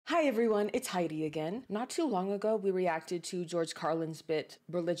Hi everyone, it's Heidi again. Not too long ago, we reacted to George Carlin's bit,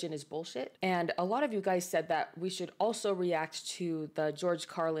 Religion is Bullshit. And a lot of you guys said that we should also react to the George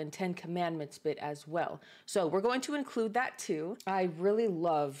Carlin 10 Commandments bit as well. So we're going to include that too. I really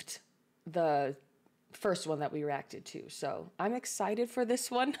loved the first one that we reacted to, so I'm excited for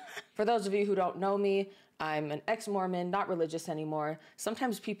this one. For those of you who don't know me, I'm an ex-Mormon, not religious anymore.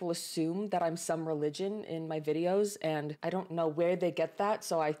 Sometimes people assume that I'm some religion in my videos, and I don't know where they get that,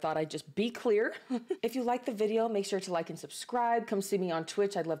 so I thought I'd just be clear. If you like the video, make sure to like and subscribe. Come see me on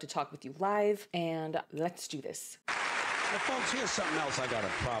Twitch. I'd love to talk with you live, and let's do this. Now, folks, here's something else I got a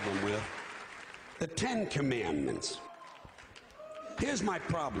problem with. The 10 Commandments. Here's my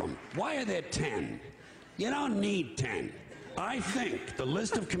problem. Why are there 10? You don't need 10. I think the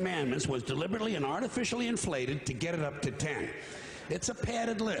list of commandments was deliberately and artificially inflated to get it up to 10. It's a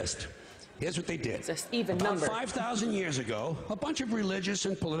padded list. Here's what they did. It's an even number. About 5,000 years ago, a bunch of religious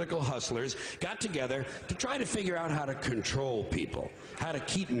and political hustlers got together to try to figure out how to control people, how to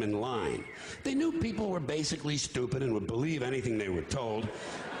keep them in line. They knew people were basically stupid and would believe anything they were told,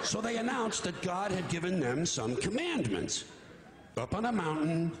 so they announced that God had given them some commandments. Up on a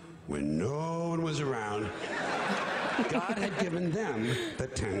mountain, when no one was around, God had given them the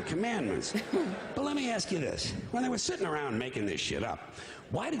 10 Commandments. But let me ask you this. When they were sitting around making this shit up,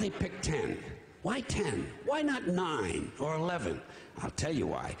 why did they pick 10? Why 10? Why not 9 or 11? I'll tell you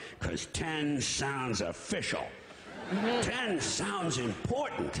why. Because 10 sounds official. 10 sounds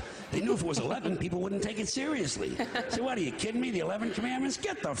important. They knew if it was 11, people wouldn't take it seriously. So what, are you kidding me? The 11 Commandments?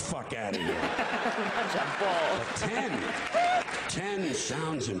 Get the fuck out of here. But 10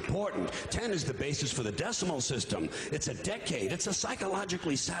 sounds important. 10 is the basis for the decimal system. It's a decade. It's a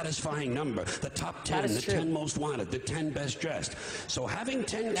psychologically satisfying number. The top 10, the 10 most wanted, the 10 best dressed. So having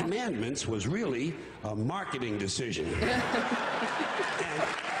 10 commandments was really a marketing decision. And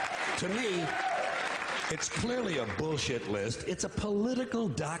to me, it's clearly a bullshit list. It's a political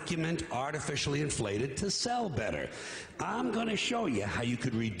document artificially inflated to sell better. I'm going to show you how you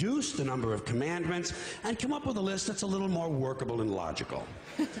could reduce the number of commandments and come up with a list that's a little more workable and logical.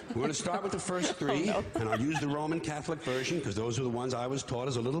 We're going to start with the first 3, and I'll use the Roman Catholic version because those are the ones I was taught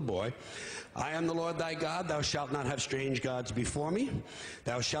as a little boy. I am the Lord thy God. Thou shalt not have strange gods before me.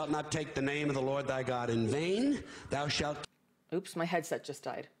 Thou shalt not take the name of the Lord thy God in vain. Thou shalt... Oops, my headset just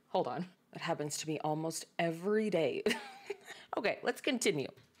died. Hold on. That happens to me almost every day. Okay, let's continue.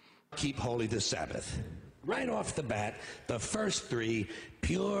 Keep holy the Sabbath. Right off the bat, the first 3,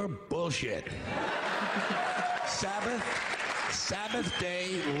 pure bullshit. Sabbath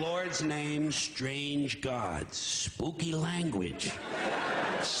day, Lord's name, strange gods, spooky language.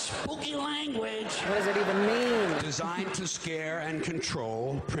 Spooky language. What does it even mean? Designed to scare and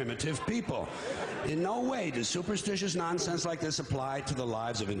control primitive people. In no way does superstitious nonsense like this apply to the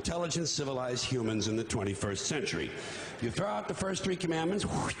lives of intelligent, civilized humans in the 21st century. You throw out the first 3 commandments,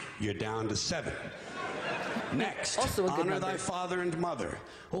 you're down to 7. Next, honor thy father and mother.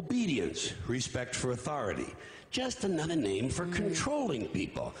 Obedience, respect for authority. Just another name for controlling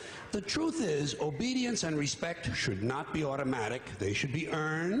people. The truth is, obedience and respect should not be automatic. They should be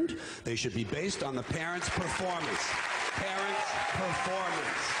earned. They should be based on the parent's performance. Parent's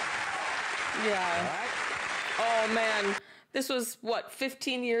performance. Yeah. All right? Oh, man. This was, what,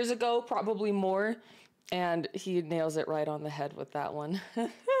 15 years ago? Probably more. And he nails it right on the head with that one.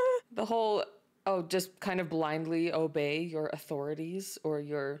 The whole... oh, just kind of blindly obey your authorities or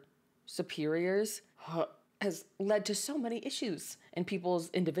your superiors has led to so many issues in people's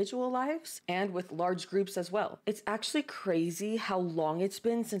individual lives and with large groups as well. It's actually crazy how long it's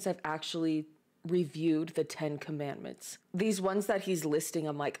been since I've actually reviewed the 10 Commandments. These ones that he's listing,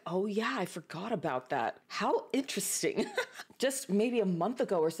 I'm like, oh yeah, I forgot about that. How interesting. Just maybe a month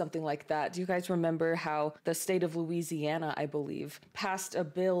ago or something like that. Do you guys remember how the state of Louisiana, I believe, passed a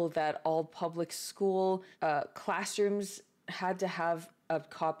bill that all public school classrooms had to have a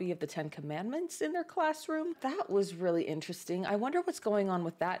copy of the 10 Commandments in their classroom? That was really interesting. I wonder what's going on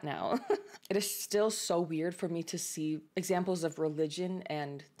with that now. It is still so weird for me to see examples of religion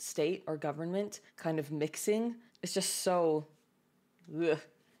and state or government kind of mixing. It's just so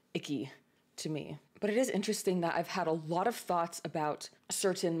icky to me. But it is interesting that I've had a lot of thoughts about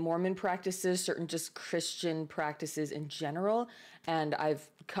certain Mormon practices, certain just Christian practices in general, and I've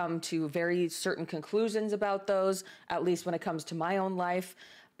come to very certain conclusions about those, at least when it comes to my own life.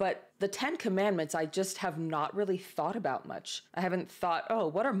 But the 10 Commandments, I just have not really thought about much. I haven't thought, oh,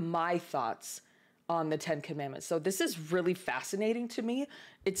 what are my thoughts on the 10 Commandments? So this is really fascinating to me.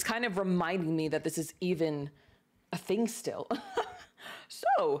 It's kind of reminding me that this is even a thing still.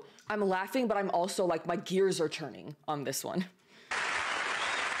 So I'm laughing, but I'm also like, my gears are turning on this one.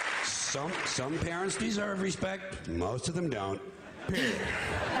 Some parents deserve respect, most of them don't. Period.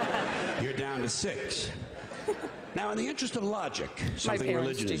 You're down to 6. Now, in the interest of logic, something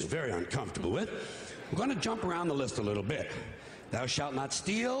religion is very uncomfortable with, we're going to jump around the list a little bit. Thou shalt not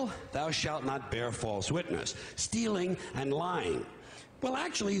steal, thou shalt not bear false witness. Stealing and lying. Well,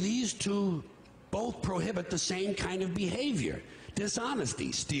 actually, these two both prohibit the same kind of behavior.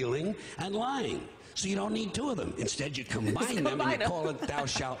 Dishonesty, stealing, and lying. So you don't need 2 of them. Instead, you combine them and you call it thou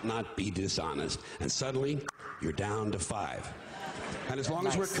shalt not be dishonest. And suddenly, you're down to 5. And as long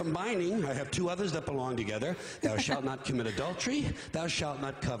as we're combining, I have 2 others that belong together. Thou shalt not commit adultery, thou shalt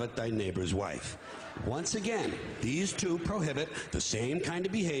not covet thy neighbor's wife. Once again, these 2 prohibit the same kind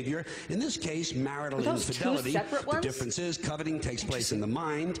of behavior. In this case, marital infidelity. The difference is coveting takes place in the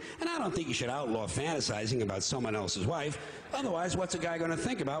mind, and I don't think you should outlaw fantasizing about someone else's wife. Otherwise, what's a guy going to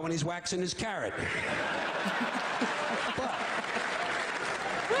think about when he's waxing his carrot?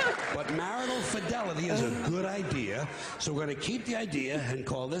 But marital fidelity is a good idea, so we're going to keep the idea and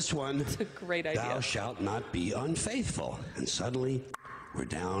call this one, it's a great idea. Thou shalt not be unfaithful. And suddenly, we're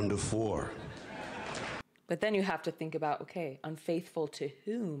down to 4. But then you have to think about, okay, unfaithful to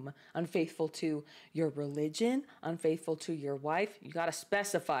whom? Unfaithful to your religion? Unfaithful to your wife? You got to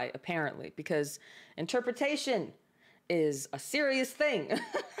specify, apparently, because interpretation is a serious thing.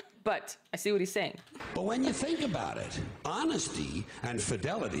 But I see what he's saying. But when you think about it, honesty and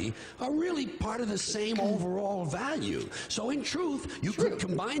fidelity are really part of the same overall value. So in truth, you could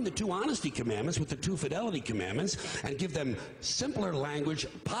combine the 2 honesty commandments with the 2 fidelity commandments and give them simpler language,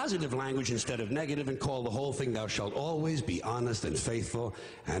 positive language instead of negative, and call the whole thing, thou shalt always be honest and faithful,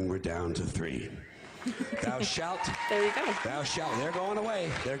 and we're down to 3. Thou shalt. There you go. Thou shalt. They're going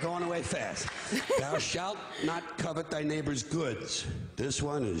away. They're going away fast. Thou shalt not covet thy neighbor's goods. This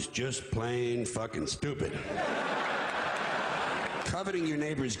one is just plain fucking stupid. Coveting your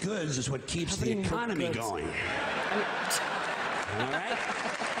neighbor's goods is what keeps the economy going. All right?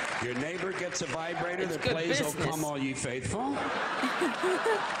 Your neighbor gets a vibrator that plays, "Oh, come all ye faithful."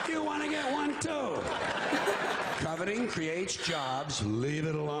 You want to get one too. Coveting creates jobs. Leave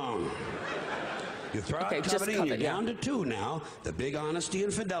it alone. You throw out coveting, you're down to 2 now. The big honesty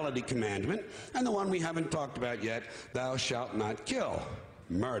and fidelity commandment, and the one we haven't talked about yet, thou shalt not kill.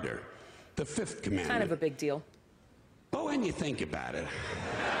 Murder. The 5th commandment. Kind of a big deal. But when you think about it,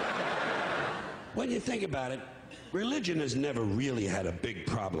 religion has never really had a big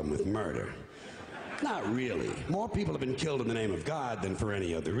problem with murder. Not really. More people have been killed in the name of God than for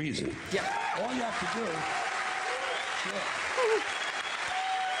any other reason. Yeah. All you have to do...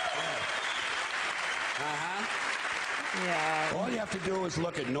 Yeah. All you have to do is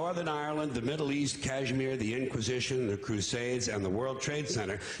look at Northern Ireland, the Middle East, Kashmir, the Inquisition, the Crusades, and the World Trade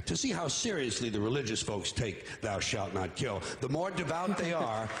Center to see how seriously the religious folks take thou shalt not kill. The more devout they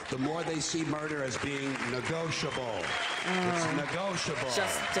are, the more they see murder as being negotiable. It's negotiable.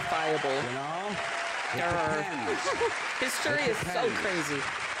 Justifiable. You know? It depends. History is so crazy.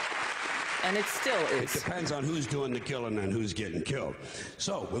 And it still is. It depends on who's doing the killing and who's getting killed.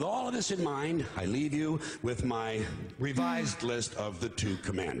 So, with all of this in mind, I leave you with my revised list of the 2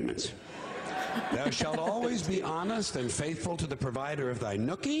 commandments. Thou shalt always be honest and faithful to the provider of thy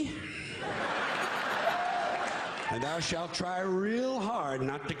nookie. And thou shalt try real hard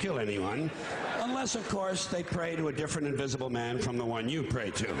not to kill anyone, unless, of course, they pray to a different invisible man from the one you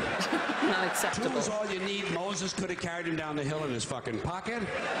pray to. Not acceptable. 2 is all you need. Moses could have carried him down the hill in his fucking pocket.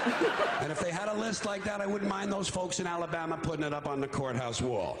 And if they had a list like that, I wouldn't mind those folks in Alabama putting it up on the courthouse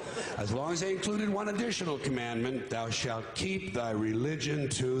wall. As long as they included one additional commandment, thou shalt keep thy religion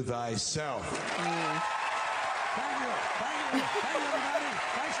to thyself. Thank you. Thank you. Thank you, everybody.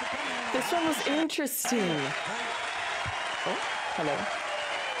 Thanks for coming. This one was interesting. Oh, hello.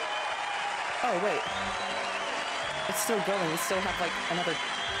 Oh, wait. It's still going. We still have like another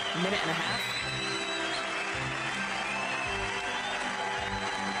minute and a half.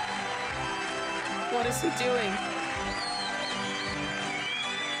 What is he doing?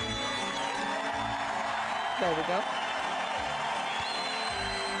 There we go.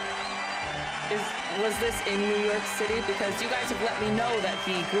 Was this in New York City? Because you guys have let me know that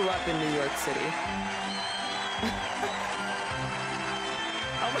he grew up in New York City.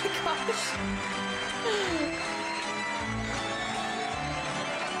 Oh my gosh.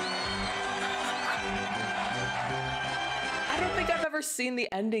 I don't think I've ever seen the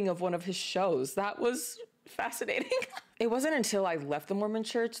ending of one of his shows. That was fascinating. It wasn't until I left the Mormon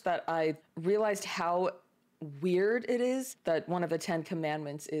church that I realized how weird it is that one of the 10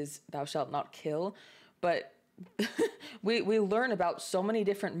 commandments is thou shalt not kill. But we learn about so many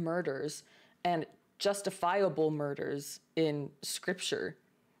different murders and justifiable murders in scripture.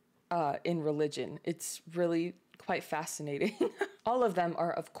 in religion. It's really quite fascinating. All of them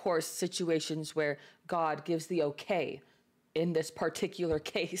are, of course, situations where God gives the okay in this particular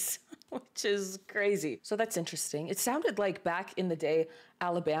case, which is crazy. So that's interesting. It sounded like back in the day,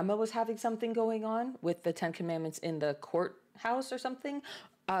 Alabama was having something going on with the Ten Commandments in the courthouse or something.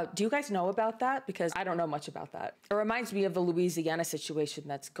 Do you guys know about that? Because I don't know much about that. It reminds me of the Louisiana situation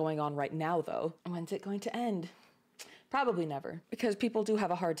that's going on right now, though. When's it going to end? Probably never, because people do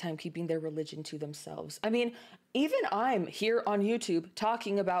have a hard time keeping their religion to themselves. I mean, even I'm here on YouTube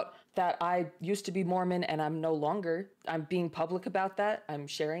talking about that I used to be Mormon and I'm no longer. I'm being public about that. I'm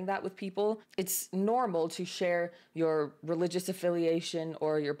sharing that with people. It's normal to share your religious affiliation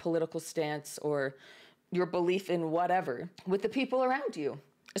or your political stance or your belief in whatever with the people around you,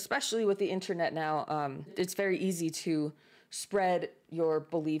 especially with the internet now. It's very easy to spread your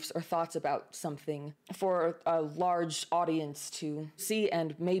beliefs or thoughts about something for a large audience to see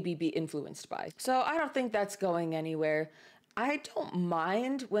and maybe be influenced by. So I don't think that's going anywhere. I don't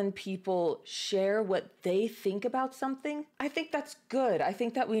mind when people share what they think about something. I think that's good. I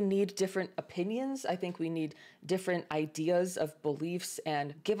think that we need different opinions. I think we need different ideas of beliefs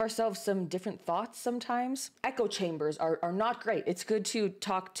and give ourselves some different thoughts sometimes. Echo chambers are not great. It's good to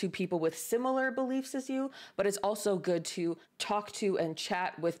talk to people with similar beliefs as you, but it's also good to talk to and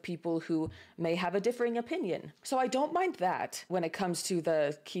chat with people who may have a differing opinion. So I don't mind that when it comes to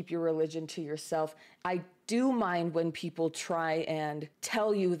the keep your religion to yourself. I do mind when people try and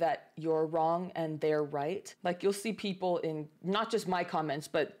tell you that you're wrong and they're right. Like you'll see people in not just my comments,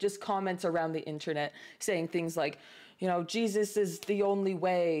 but just comments around the internet saying things like, you know, Jesus is the only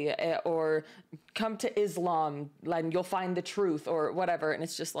way, or come to Islam and you'll find the truth or whatever. And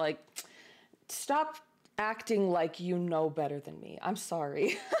it's just like, stop acting like you know better than me. I'm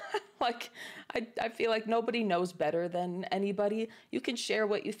sorry. Like, I feel like nobody knows better than anybody. You can share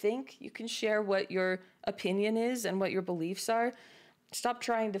what you think. You can share what your opinion is and what your beliefs are. Stop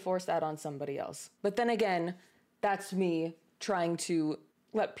trying to force that on somebody else. But then again, that's me trying to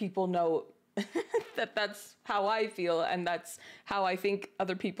let people know that that's how I feel and that's how I think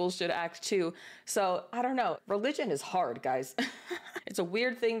other people should act too. So I don't know. Religion is hard, guys. It's a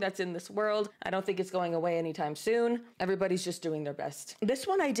weird thing that's in this world. I don't think it's going away anytime soon. Everybody's just doing their best. This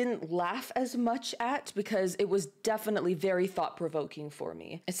one I didn't laugh as much at because it was definitely very thought-provoking for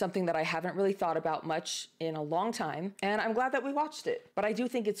me. It's something that I haven't really thought about much in a long time, and I'm glad that we watched it. But I do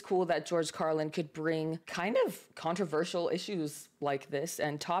think it's cool that George Carlin could bring kind of controversial issues like this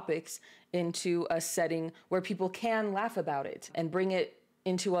and topics into a setting where people can laugh about it and bring it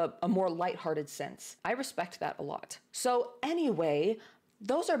into a more lighthearted sense. I respect that a lot. So anyway,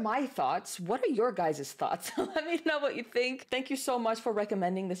 those are my thoughts. What are your guys' thoughts? Let me know what you think. Thank you so much for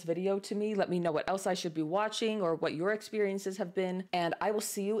recommending this video to me. Let me know what else I should be watching or what your experiences have been. And I will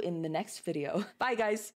see you in the next video. Bye, guys.